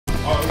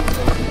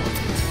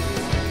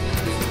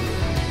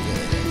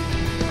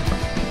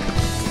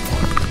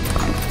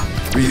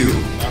Ryu.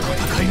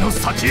 Takai no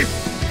Sachi.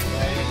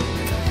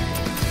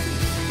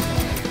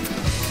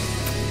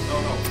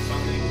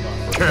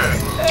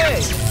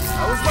 Hey,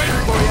 I was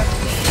waiting for you.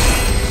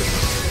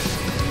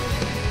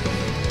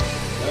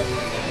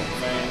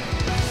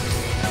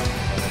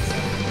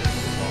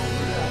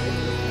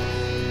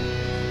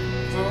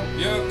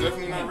 Yeah,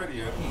 definitely not ready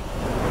yet.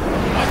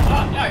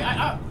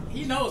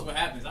 He knows what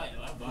happens.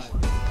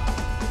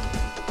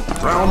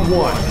 Round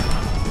 1.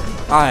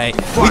 Alright,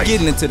 we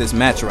getting into this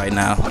match right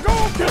now.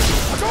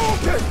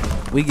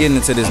 We getting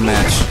into this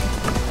match.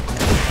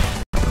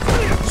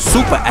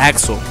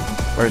 SuperAXL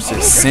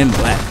versus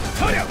sinBLACK.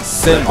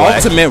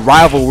 Ultimate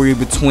rivalry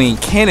between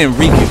Ken and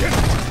Ryu.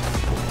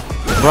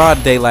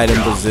 Broad daylight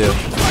in Brazil.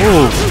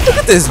 Ooh, look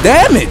at this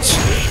damage.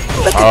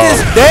 Look at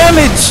this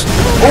damage.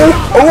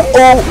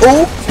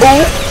 Oh.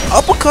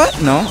 Uppercut?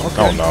 No.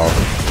 Okay. Oh no.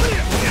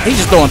 He's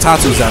just throwing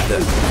tattoos out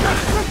there.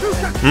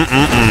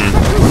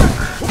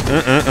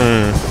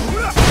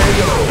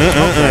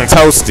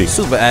 Toasty.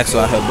 SuperAXL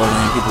out here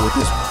bullying people with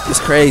this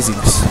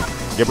craziness.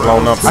 Get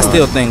blown up. I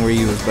still think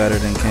Ryu is better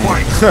than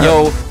Ken.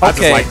 Yo,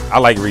 okay. I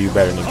like Ryu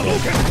better than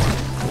Ken.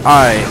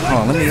 Alright,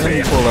 hold on, let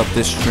me pull up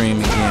this stream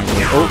again.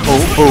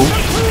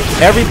 Oh.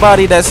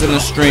 Everybody that's in the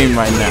stream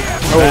right now.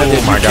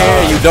 Oh my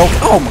god. You don't.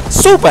 Oh,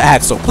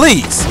 SuperAXL,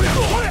 please.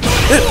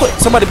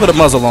 Somebody put a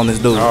muzzle on this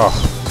dude. Oh,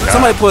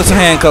 somebody put some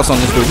handcuffs on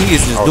this dude. He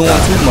is just doing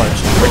too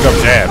much. Wake up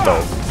jab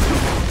though.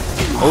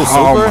 Oh,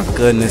 Super? Oh my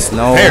goodness,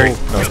 no. Parry. No,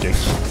 I'm kidding.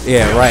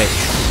 Yeah, right.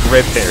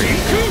 Red parry.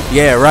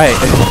 Yeah, right.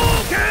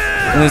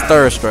 And his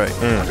third strike.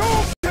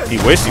 He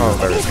wished he was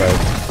third strike.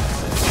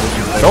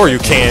 Sure you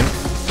can.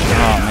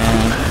 Oh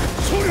man.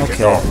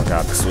 Okay. Oh my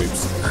god, the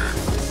sweeps.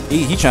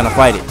 He trying to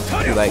fight it.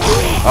 He like,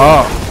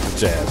 oh.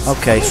 Jabs.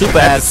 Okay, At the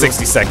SuperAXL.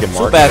 60-second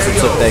mark. SuperAXL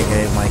took that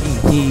game. Like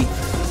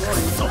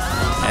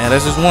man,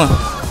 that's just one.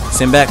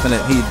 sinBLACK finna,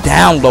 he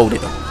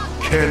downloaded him.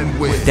 Can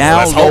win.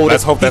 Download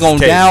let's hope he that's gonna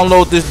the case.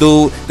 download this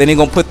dude, then he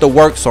gonna put the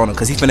works on him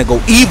because he finna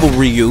go evil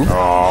Ryu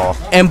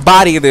and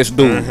body this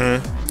dude.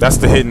 That's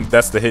the hidden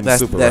super,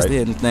 That's right? the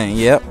hidden thing.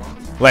 Yep.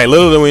 Like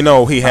little do we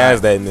know he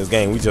has that in this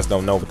game. We just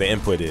don't know what the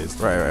input is.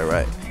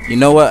 Right. You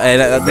know what?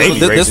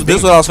 This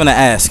is what I was gonna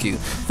ask you.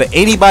 For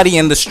anybody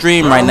in the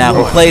stream right now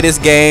who play this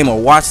game or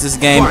watch this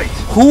game,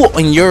 who,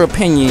 in your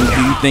opinion,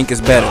 do you think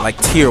is better,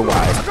 like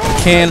tier-wise,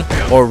 Ken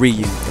or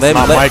Ryu? Let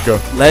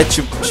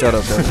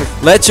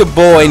your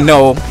boy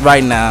know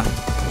right now.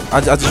 I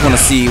just want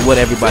to see what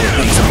everybody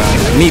thinks about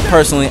it. Me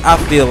personally, I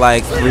feel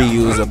like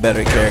Ryu is a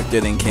better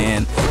character than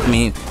Ken. I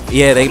mean,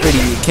 yeah,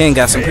 Ken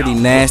got some pretty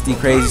nasty,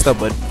 crazy stuff,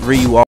 but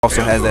Ryu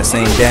also has that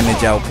same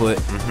damage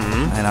output.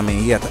 And I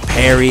mean, he got the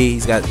parry.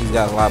 He's got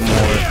a lot more.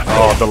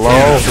 Oh, the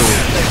low.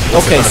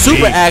 Okay,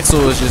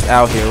 SuperAXL is just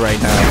out here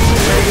right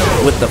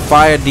now with the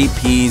fire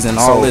DPs and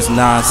all this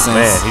nonsense.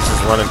 Man, he's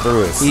just running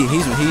through it.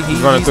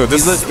 He's running through it.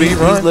 This is speed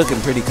run? He's looking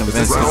pretty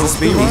convincing. Is this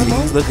speed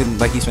run? He's looking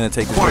like he's gonna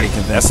take this pretty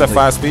convincing.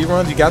 SFV speed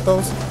runs, you got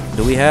those?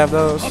 Do we have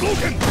those?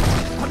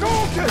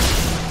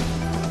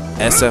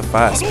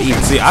 SFV speed.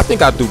 See, I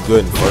think I do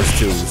good in first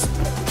twos.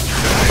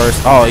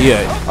 Oh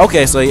yeah.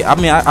 Okay, so I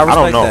mean, I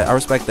respect know. that. I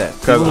respect that.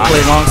 Because People who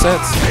play long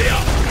sets.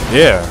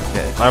 Yeah.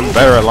 Okay. I'm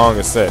better at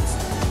longer sets.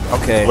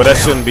 Okay. But that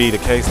shouldn't be the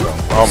case though.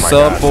 Oh my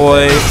god.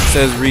 Subboy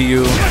says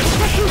Ryu.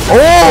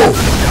 Oh!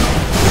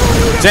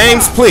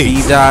 James,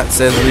 please. B-Dot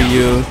says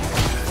Ryu.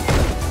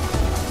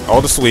 Oh,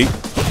 the sweep.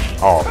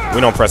 Oh,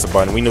 we don't press a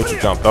button. We neutral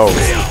jump those.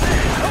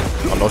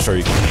 Oh, no, sure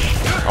you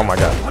can. Oh my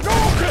god.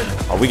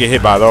 Oh, we get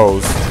hit by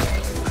those.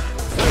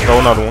 Throw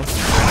another one.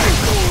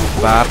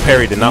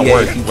 Parry did not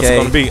work. What's it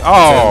gonna be?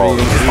 Oh,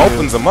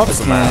 opens them up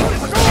somehow.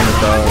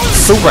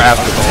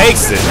 SuperAXL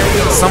takes it.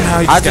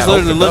 Somehow I just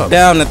literally looked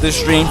down at this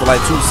stream for like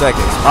 2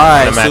 seconds. All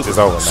right, the match is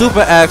over.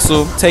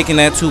 SuperAXL taking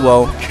that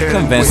 2-0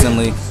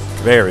 convincingly.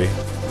 Very.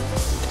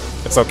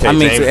 It's okay. I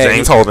mean,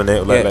 James holding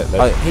it. He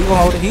gonna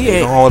hold it. He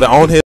gonna hold it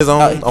on his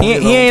own.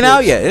 He ain't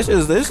out yet.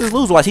 This is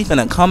loser watch. He's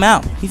finna come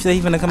out. He said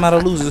he's finna come out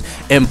of losers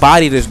and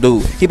body this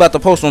dude. He about to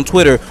post on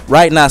Twitter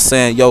right now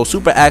saying, "Yo,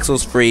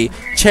 SuperAXL's free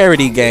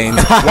charity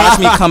games. Watch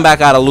me come back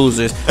out of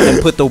losers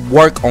and put the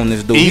work on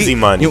this dude." Easy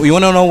money. You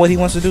wanna know what he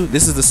wants to do?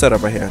 This is the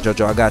setup right here,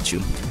 JoJo. I got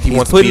you. He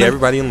wants to beat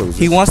everybody in losers.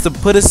 He wants to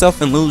put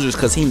himself in losers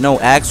because he know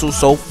Axel's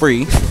so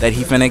free that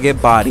he finna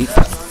get bodied.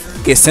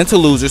 Get sent to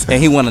losers, and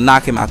he want to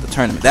knock him out the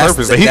tournament.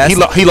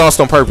 He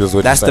lost on purpose.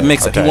 That's the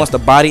mix-up. Okay. He wants to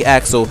body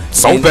Axel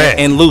so bad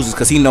and loses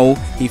because he know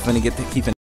he finna get he finna